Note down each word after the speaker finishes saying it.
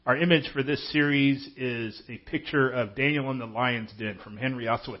Our image for this series is a picture of Daniel in the Lion's Den from Henry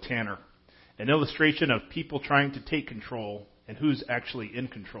Ossawa Tanner, an illustration of people trying to take control and who's actually in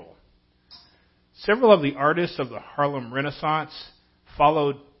control. Several of the artists of the Harlem Renaissance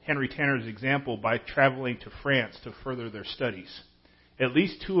followed Henry Tanner's example by traveling to France to further their studies. At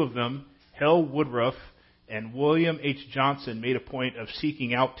least two of them, Hell Woodruff and William H. Johnson, made a point of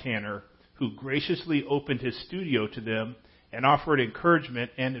seeking out Tanner, who graciously opened his studio to them and offered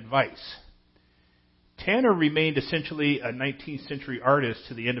encouragement and advice. Tanner remained essentially a 19th century artist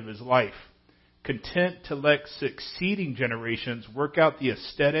to the end of his life, content to let succeeding generations work out the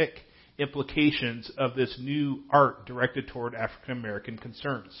aesthetic implications of this new art directed toward African American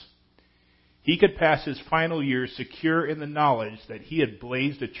concerns. He could pass his final years secure in the knowledge that he had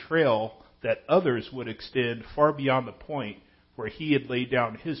blazed a trail that others would extend far beyond the point where he had laid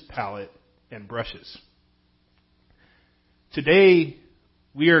down his palette and brushes. Today,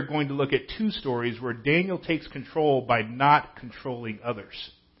 we are going to look at two stories where Daniel takes control by not controlling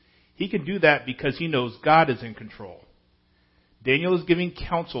others. He can do that because he knows God is in control. Daniel is giving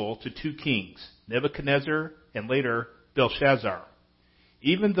counsel to two kings, Nebuchadnezzar and later Belshazzar.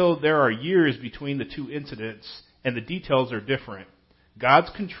 Even though there are years between the two incidents and the details are different, God's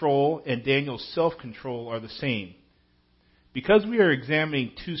control and Daniel's self-control are the same. Because we are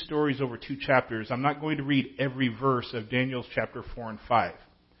examining two stories over two chapters, I'm not going to read every verse of Daniel's chapter 4 and 5,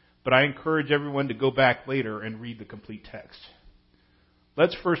 but I encourage everyone to go back later and read the complete text.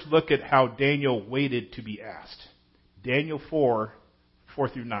 Let's first look at how Daniel waited to be asked. Daniel 4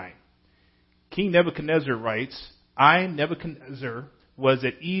 through 9. King Nebuchadnezzar writes, I, Nebuchadnezzar, was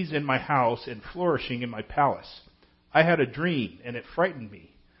at ease in my house and flourishing in my palace. I had a dream, and it frightened me.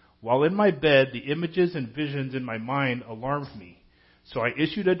 While in my bed, the images and visions in my mind alarmed me. So I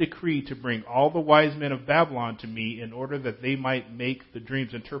issued a decree to bring all the wise men of Babylon to me in order that they might make the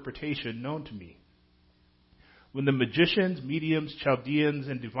dream's interpretation known to me. When the magicians, mediums, Chaldeans,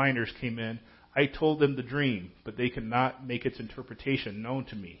 and diviners came in, I told them the dream, but they could not make its interpretation known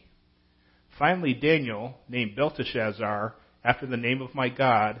to me. Finally, Daniel, named Belteshazzar, after the name of my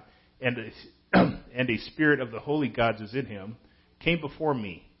God, and a spirit of the holy gods is in him, came before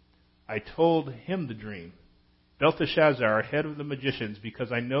me. I told him the dream. Belteshazzar, head of the magicians, because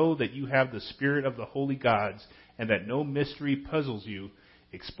I know that you have the spirit of the holy gods and that no mystery puzzles you,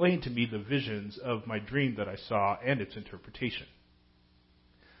 explain to me the visions of my dream that I saw and its interpretation.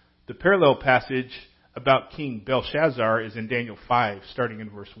 The parallel passage about King Belshazzar is in Daniel 5, starting in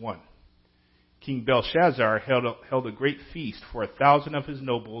verse 1. King Belshazzar held a great feast for 1,000 of his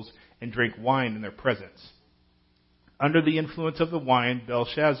nobles and drank wine in their presence. Under the influence of the wine,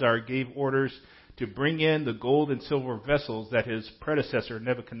 Belshazzar gave orders to bring in the gold and silver vessels that his predecessor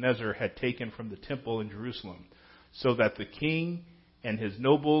Nebuchadnezzar had taken from the temple in Jerusalem, so that the king and his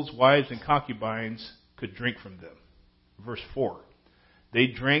nobles, wives, and concubines could drink from them. Verse 4. They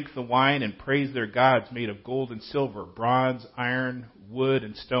drank the wine and praised their gods made of gold and silver, bronze, iron, wood,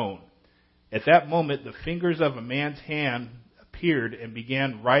 and stone. At that moment, the fingers of a man's hand appeared and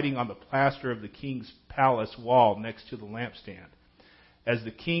began writing on the plaster of the king's palace wall next to the lampstand. As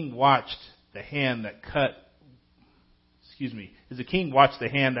the king watched the hand that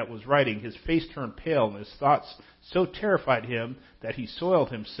was writing, his face turned pale and his thoughts so terrified him that he soiled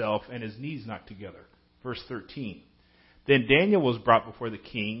himself and his knees knocked together. Verse 13. Then Daniel was brought before the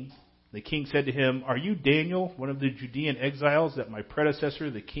king. The king said to him, Are you Daniel, one of the Judean exiles that my predecessor,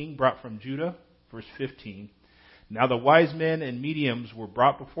 the king, brought from Judah? Verse 15. Now the wise men and mediums were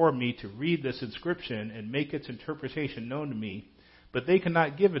brought before me to read this inscription and make its interpretation known to me, but they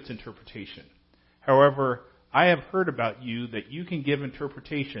cannot give its interpretation. However, I have heard about you that you can give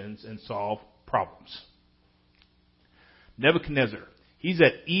interpretations and solve problems. Nebuchadnezzar. He's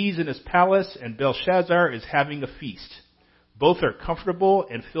at ease in his palace, and Belshazzar is having a feast. Both are comfortable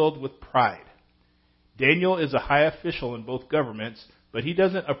and filled with pride. Daniel is a high official in both governments, but he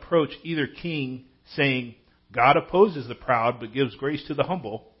doesn't approach either king saying, God opposes the proud but gives grace to the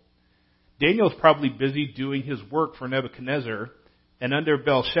humble. Daniel is probably busy doing his work for Nebuchadnezzar, and under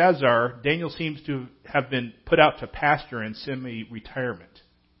Belshazzar, Daniel seems to have been put out to pasture in semi-retirement.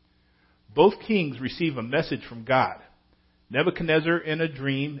 Both kings receive a message from God. Nebuchadnezzar in a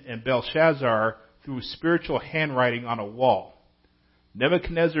dream, and Belshazzar through spiritual handwriting on a wall.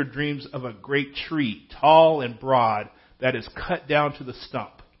 Nebuchadnezzar dreams of a great tree, tall and broad, that is cut down to the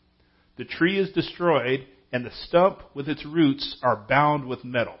stump. The tree is destroyed, and the stump with its roots are bound with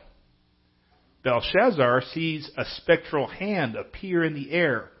metal. Belshazzar sees a spectral hand appear in the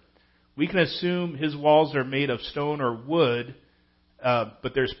air. We can assume his walls are made of stone or wood,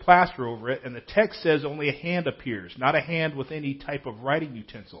 but there's plaster over it, and the text says only a hand appears, not a hand with any type of writing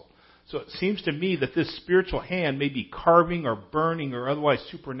utensil. So it seems to me that this spiritual hand may be carving or burning or otherwise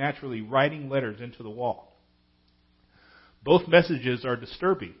supernaturally writing letters into the wall. Both messages are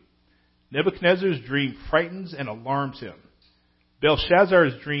disturbing. Nebuchadnezzar's dream frightens and alarms him.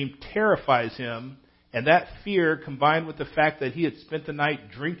 Belshazzar's dream terrifies him, and that fear, combined with the fact that he had spent the night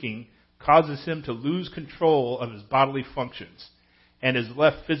drinking, causes him to lose control of his bodily functions and is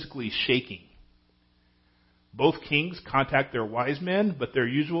left physically shaking. Both kings contact their wise men, but their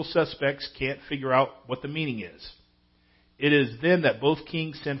usual suspects can't figure out what the meaning is. It is then that both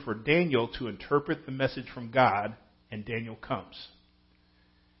kings send for Daniel to interpret the message from God, and Daniel comes.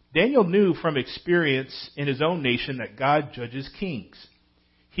 Daniel knew from experience in his own nation that God judges kings.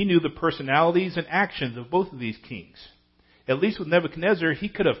 He knew the personalities and actions of both of these kings. At least with Nebuchadnezzar, he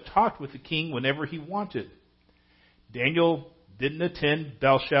could have talked with the king whenever he wanted. Daniel didn't attend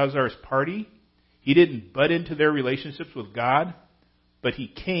Belshazzar's party. He didn't butt into their relationships with God, but he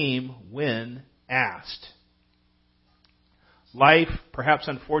came when asked. Life, perhaps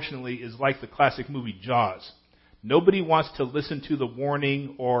unfortunately, is like the classic movie Jaws. Nobody wants to listen to the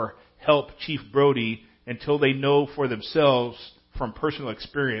warning or help Chief Brody until they know for themselves from personal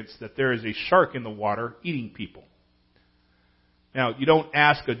experience that there is a shark in the water eating people. Now, you don't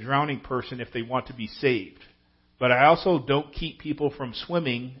ask a drowning person if they want to be saved. But I also don't keep people from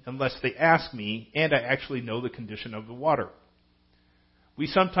swimming unless they ask me and I actually know the condition of the water. We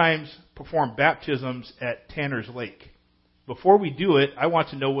sometimes perform baptisms at Tanner's Lake. Before we do it, I want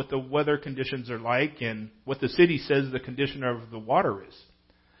to know what the weather conditions are like and what the city says the condition of the water is.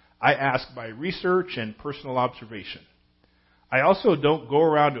 I ask by research and personal observation. I also don't go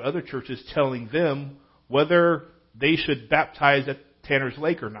around to other churches telling them whether they should baptize at Tanner's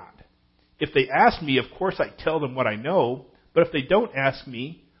Lake or not. If they ask me, of course I tell them what I know, but if they don't ask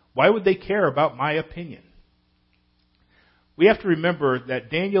me, why would they care about my opinion? We have to remember that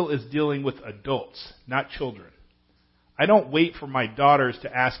Daniel is dealing with adults, not children. I don't wait for my daughters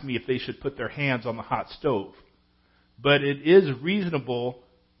to ask me if they should put their hands on the hot stove, but it is reasonable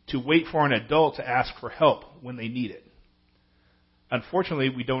to wait for an adult to ask for help when they need it. Unfortunately,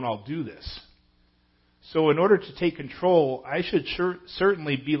 we don't all do this. So in order to take control, I should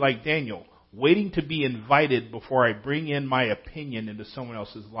certainly be like Daniel, waiting to be invited before I bring in my opinion into someone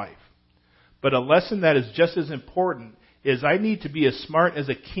else's life. But a lesson that is just as important is I need to be as smart as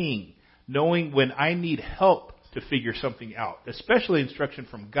a king, knowing when I need help to figure something out, especially instruction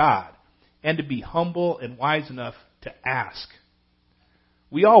from God, and to be humble and wise enough to ask.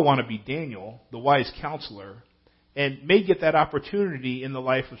 We all want to be Daniel, the wise counselor, and may get that opportunity in the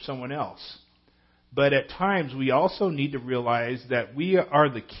life of someone else. But at times, we also need to realize that we are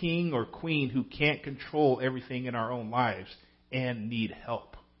the king or queen who can't control everything in our own lives and need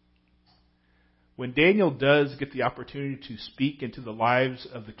help. When Daniel does get the opportunity to speak into the lives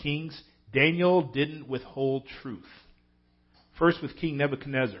of the kings, Daniel didn't withhold truth. First with King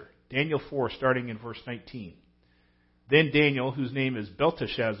Nebuchadnezzar, Daniel 4, starting in verse 19. Then Daniel, whose name is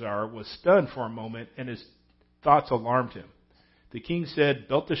Belteshazzar, was stunned for a moment, and his thoughts alarmed him. The king said,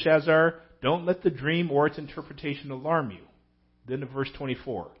 Belteshazzar, don't let the dream or its interpretation alarm you. Then in verse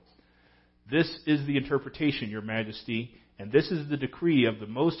 24, this is the interpretation, your majesty, and this is the decree of the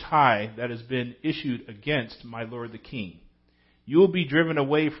Most High that has been issued against my lord the king. You will be driven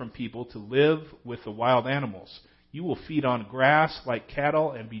away from people to live with the wild animals. You will feed on grass like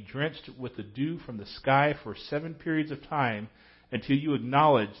cattle and be drenched with the dew from the sky for 7 periods of time until you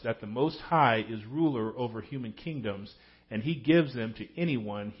acknowledge that the Most High is ruler over human kingdoms and he gives them to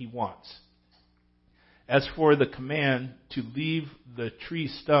anyone he wants. As for the command to leave the tree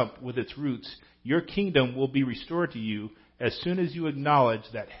stump with its roots, your kingdom will be restored to you as soon as you acknowledge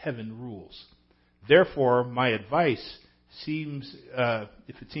that heaven rules. Therefore, my advice seems,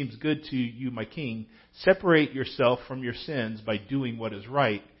 if it seems good to you, my king, separate yourself from your sins by doing what is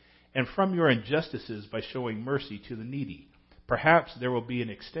right, and from your injustices by showing mercy to the needy. Perhaps there will be an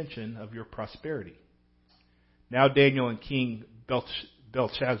extension of your prosperity. Now Daniel and King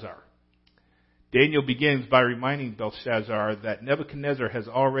Belshazzar. Daniel begins by reminding Belshazzar that Nebuchadnezzar has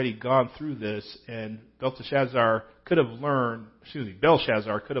already gone through this, and Belshazzar could have learned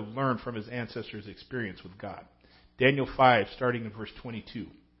from his ancestors' experience with God. Daniel 5, starting in verse 22.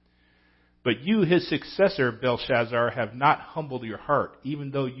 But you, his successor, Belshazzar, have not humbled your heart,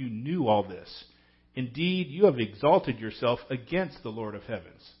 even though you knew all this. Indeed, you have exalted yourself against the Lord of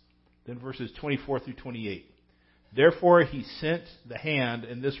heavens. Then verses 24 through 28. Therefore he sent the hand,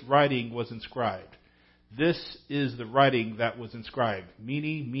 and this writing was inscribed. This is the writing that was inscribed,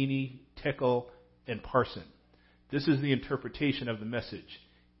 Mene, Mene, Tekel, and Parsin. This is the interpretation of the message.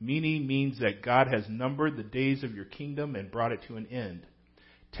 Mene means that God has numbered the days of your kingdom and brought it to an end.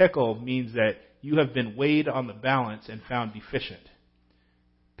 Tekel means that you have been weighed on the balance and found deficient.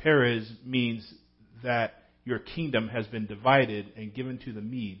 Peres means that your kingdom has been divided and given to the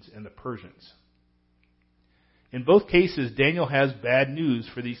Medes and the Persians. In both cases, Daniel has bad news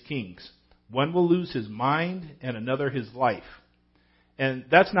for these kings. One will lose his mind and another his life. And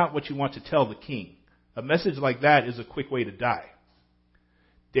that's not what you want to tell the king. A message like that is a quick way to die.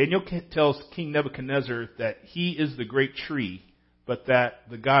 Daniel tells King Nebuchadnezzar that he is the great tree, but that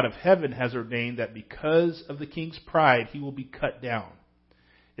the God of heaven has ordained that because of the king's pride, he will be cut down.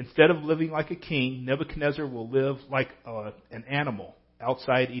 Instead of living like a king, Nebuchadnezzar will live like an animal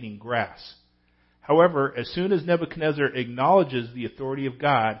outside eating grass. However, as soon as Nebuchadnezzar acknowledges the authority of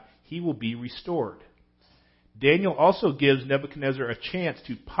God, he will be restored. Daniel also gives Nebuchadnezzar a chance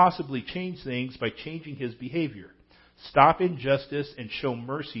to possibly change things by changing his behavior, stop injustice, and show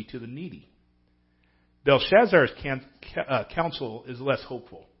mercy to the needy. Belshazzar's counsel is less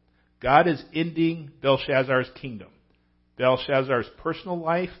hopeful. God is ending Belshazzar's kingdom. Belshazzar's personal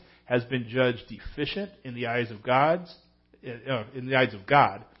life has been judged deficient in the eyes of God,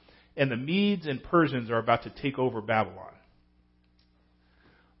 and the Medes and Persians are about to take over Babylon.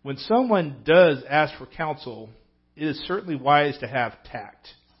 When someone does ask for counsel, it is certainly wise to have tact.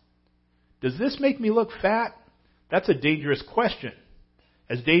 Does this make me look fat? That's a dangerous question,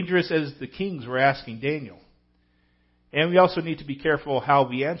 as dangerous as the kings were asking Daniel. And we also need to be careful how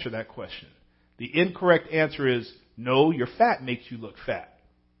we answer that question. The incorrect answer is, no, your fat makes you look fat.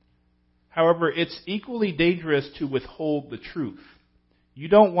 However, it's equally dangerous to withhold the truth. You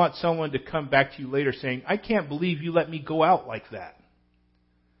don't want someone to come back to you later saying, I can't believe you let me go out like that.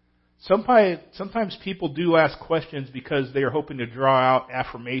 Sometimes people do ask questions because they are hoping to draw out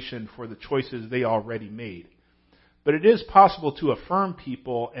affirmation for the choices they already made. But it is possible to affirm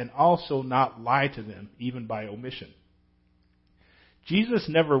people and also not lie to them, even by omission. Jesus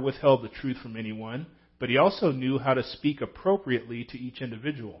never withheld the truth from anyone, but he also knew how to speak appropriately to each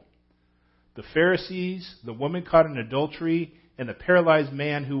individual. The Pharisees, the woman caught in adultery, and the paralyzed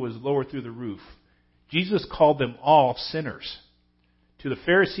man who was lowered through the roof. Jesus called them all sinners. To the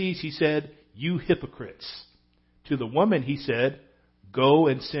Pharisees, he said, you hypocrites. To the woman, he said, go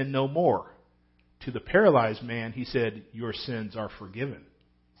and sin no more. To the paralyzed man, he said, your sins are forgiven.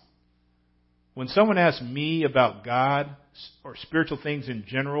 When someone asks me about God or spiritual things in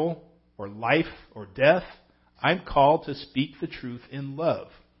general, or life or death, I'm called to speak the truth in love.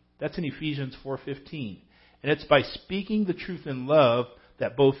 That's in Ephesians 4:15. And it's by speaking the truth in love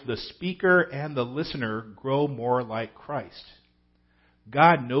that both the speaker and the listener grow more like Christ.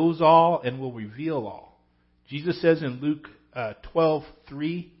 God knows all and will reveal all. Jesus says in Luke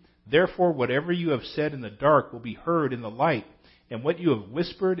 12:3, therefore whatever you have said in the dark will be heard in the light, and what you have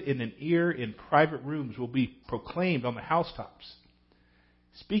whispered in an ear in private rooms will be proclaimed on the housetops.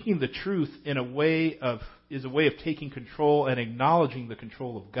 Speaking the truth is a way of taking control and acknowledging the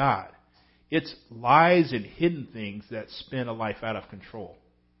control of God. It's lies and hidden things that spin a life out of control.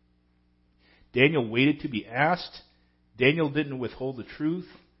 Daniel waited to be asked. Daniel didn't withhold the truth.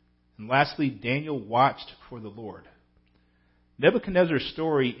 And lastly, Daniel watched for the Lord. Nebuchadnezzar's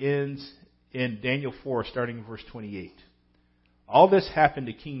story ends in Daniel 4, starting in verse 28. All this happened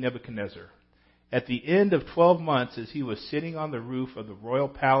to King Nebuchadnezzar. At the end of 12 months, as he was sitting on the roof of the royal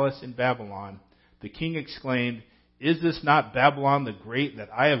palace in Babylon, the king exclaimed, is this not Babylon the Great that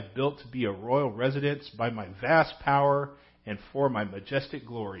I have built to be a royal residence by my vast power and for my majestic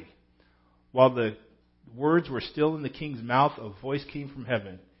glory? While the words were still in the king's mouth, a voice came from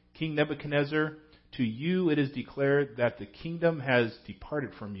heaven. King Nebuchadnezzar, to you it is declared that the kingdom has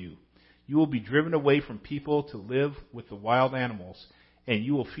departed from you. You will be driven away from people to live with the wild animals, and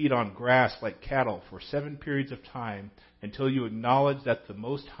you will feed on grass like cattle for 7 periods of time until you acknowledge that the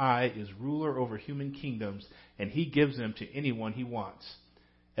Most High is ruler over human kingdoms, and he gives them to anyone he wants.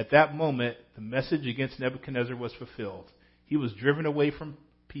 At that moment, the message against Nebuchadnezzar was fulfilled. He was driven away from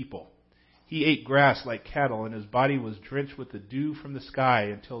people. He ate grass like cattle, and his body was drenched with the dew from the sky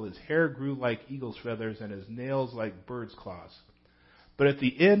until his hair grew like eagle's feathers and his nails like bird's claws. But at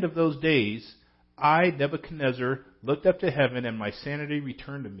the end of those days, I, Nebuchadnezzar, looked up to heaven, and my sanity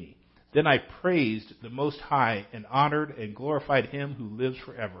returned to me. Then I praised the Most High and honored and glorified him who lives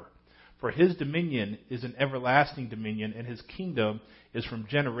forever. For his dominion is an everlasting dominion, and his kingdom is from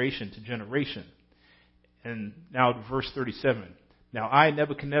generation to generation. And now to verse 37. Now I,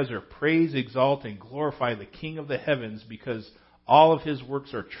 Nebuchadnezzar, praise, exalt, and glorify the King of the heavens, because all of his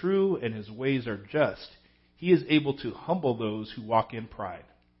works are true and his ways are just. He is able to humble those who walk in pride.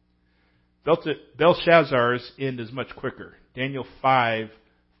 Belshazzar's end is much quicker. Daniel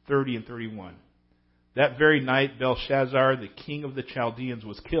 5:30 and 31. That very night, Belshazzar, the king of the Chaldeans,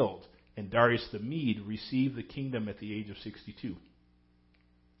 was killed, and Darius the Mede received the kingdom at the age of 62.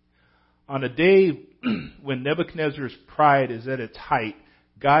 On a day when Nebuchadnezzar's pride is at its height,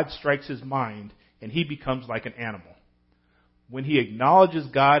 God strikes his mind, and he becomes like an animal. When he acknowledges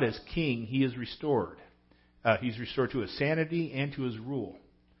God as king, he is restored. He's restored to his sanity and to his rule.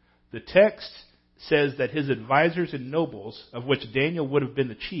 The text says that his advisors and nobles, of which Daniel would have been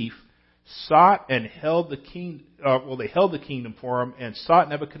the chief, sought and held the king. They held the kingdom for him and sought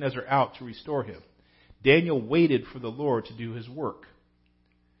Nebuchadnezzar out to restore him. Daniel waited for the Lord to do his work.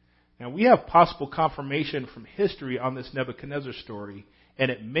 Now we have possible confirmation from history on this Nebuchadnezzar story,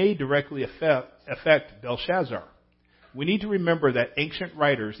 and it may directly affect Belshazzar. We need to remember that ancient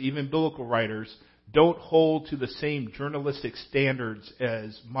writers, even biblical writers, don't hold to the same journalistic standards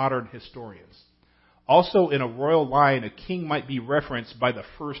as modern historians. Also, in a royal line, a king might be referenced by the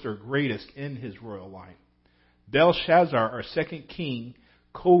first or greatest in his royal line. Belshazzar, our second king,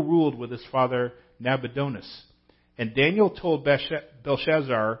 co-ruled with his father Nabonidus. And Daniel told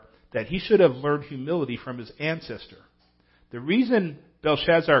Belshazzar that he should have learned humility from his ancestor. The reason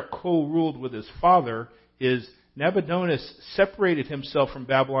Belshazzar co-ruled with his father is Nabonidus separated himself from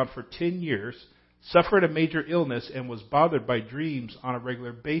Babylon for 10 years, suffered a major illness, and was bothered by dreams on a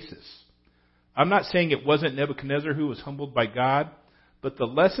regular basis. I'm not saying it wasn't Nebuchadnezzar who was humbled by God, but the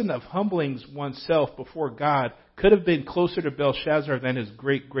lesson of humbling oneself before God could have been closer to Belshazzar than his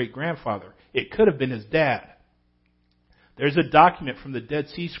great-great-grandfather. It could have been his dad. There's a document from the Dead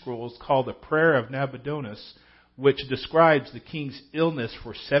Sea Scrolls called the Prayer of Nabonidus, which describes the king's illness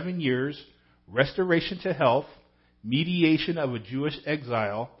for 7 years, restoration to health, mediation of a Jewish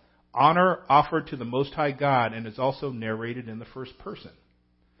exile, honor offered to the Most High God, and is also narrated in the first person.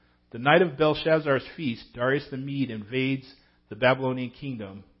 The night of Belshazzar's feast, Darius the Mede invades the Babylonian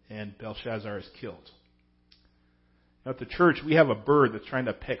kingdom, and Belshazzar is killed. Now at the church, we have a bird that's trying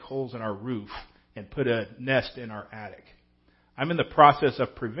to peck holes in our roof and put a nest in our attic. I'm in the process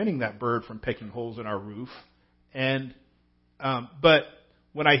of preventing that bird from pecking holes in our roof, but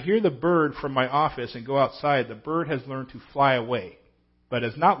when I hear the bird from my office and go outside, the bird has learned to fly away, but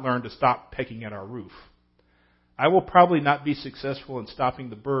has not learned to stop pecking at our roof. I will probably not be successful in stopping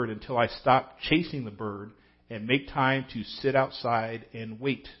the bird until I stop chasing the bird and make time to sit outside and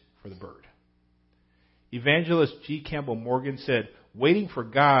wait for the bird. Evangelist G. Campbell Morgan said, "Waiting for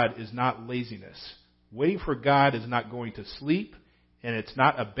God is not laziness. Waiting for God is not going to sleep, and it's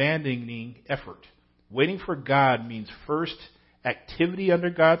not abandoning effort. Waiting for God means first, activity under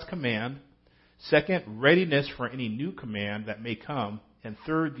God's command, second, readiness for any new command that may come, and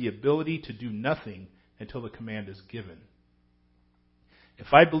third, the ability to do nothing until the command is given."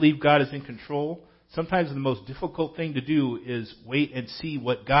 If I believe God is in control, sometimes the most difficult thing to do is wait and see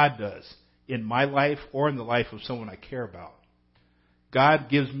what God does in my life or in the life of someone I care about. God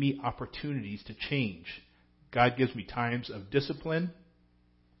gives me opportunities to change. God gives me times of discipline.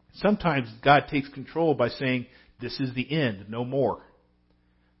 Sometimes God takes control by saying, "This is the end, no more."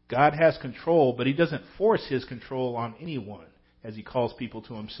 God has control, but he doesn't force his control on anyone as he calls people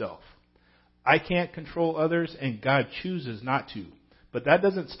to himself. I can't control others, and God chooses not to. But that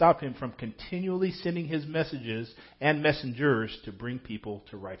doesn't stop him from continually sending his messages and messengers to bring people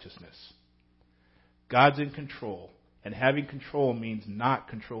to righteousness. God's in control, and having control means not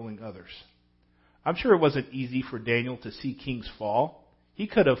controlling others. I'm sure it wasn't easy for Daniel to see kings fall. He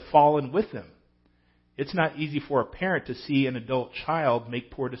could have fallen with them. It's not easy for a parent to see an adult child make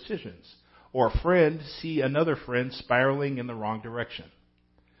poor decisions, or a friend see another friend spiraling in the wrong direction.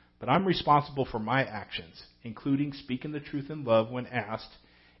 But I'm responsible for my actions, including speaking the truth in love when asked,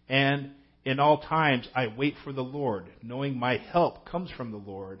 and in all times I wait for the Lord, knowing my help comes from the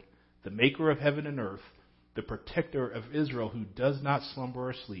Lord, the maker of heaven and earth, the protector of Israel, who does not slumber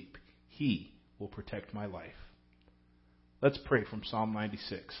or sleep. He will protect my life. Let's pray from Psalm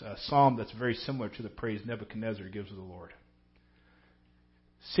 96, a psalm that's very similar to the praise Nebuchadnezzar gives of the Lord.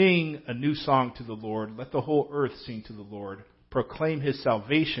 Sing a new song to the Lord. Let the whole earth sing to the Lord. Proclaim his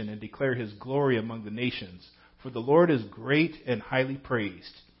salvation and declare his glory among the nations. For the Lord is great and highly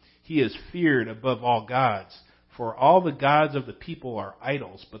praised. He is feared above all gods. For all the gods of the people are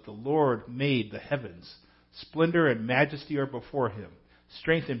idols, but the Lord made the heavens. Splendor and majesty are before him.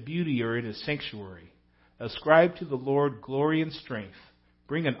 Strength and beauty are in his sanctuary. Ascribe to the Lord glory and strength.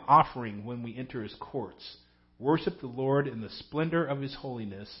 Bring an offering when we enter his courts. Worship the Lord in the splendor of his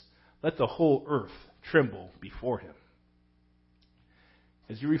holiness. Let the whole earth tremble before him.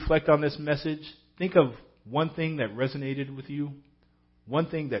 As you reflect on this message, think of one thing that resonated with you, one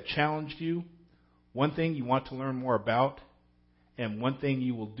thing that challenged you, one thing you want to learn more about, and one thing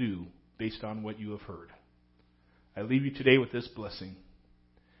you will do based on what you have heard. I leave you today with this blessing.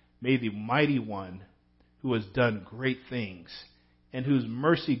 May the mighty one who has done great things and whose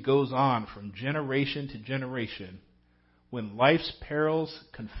mercy goes on from generation to generation, when life's perils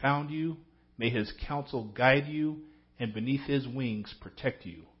confound you, may his counsel guide you and beneath his wings protect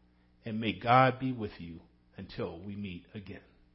you. And may God be with you until we meet again.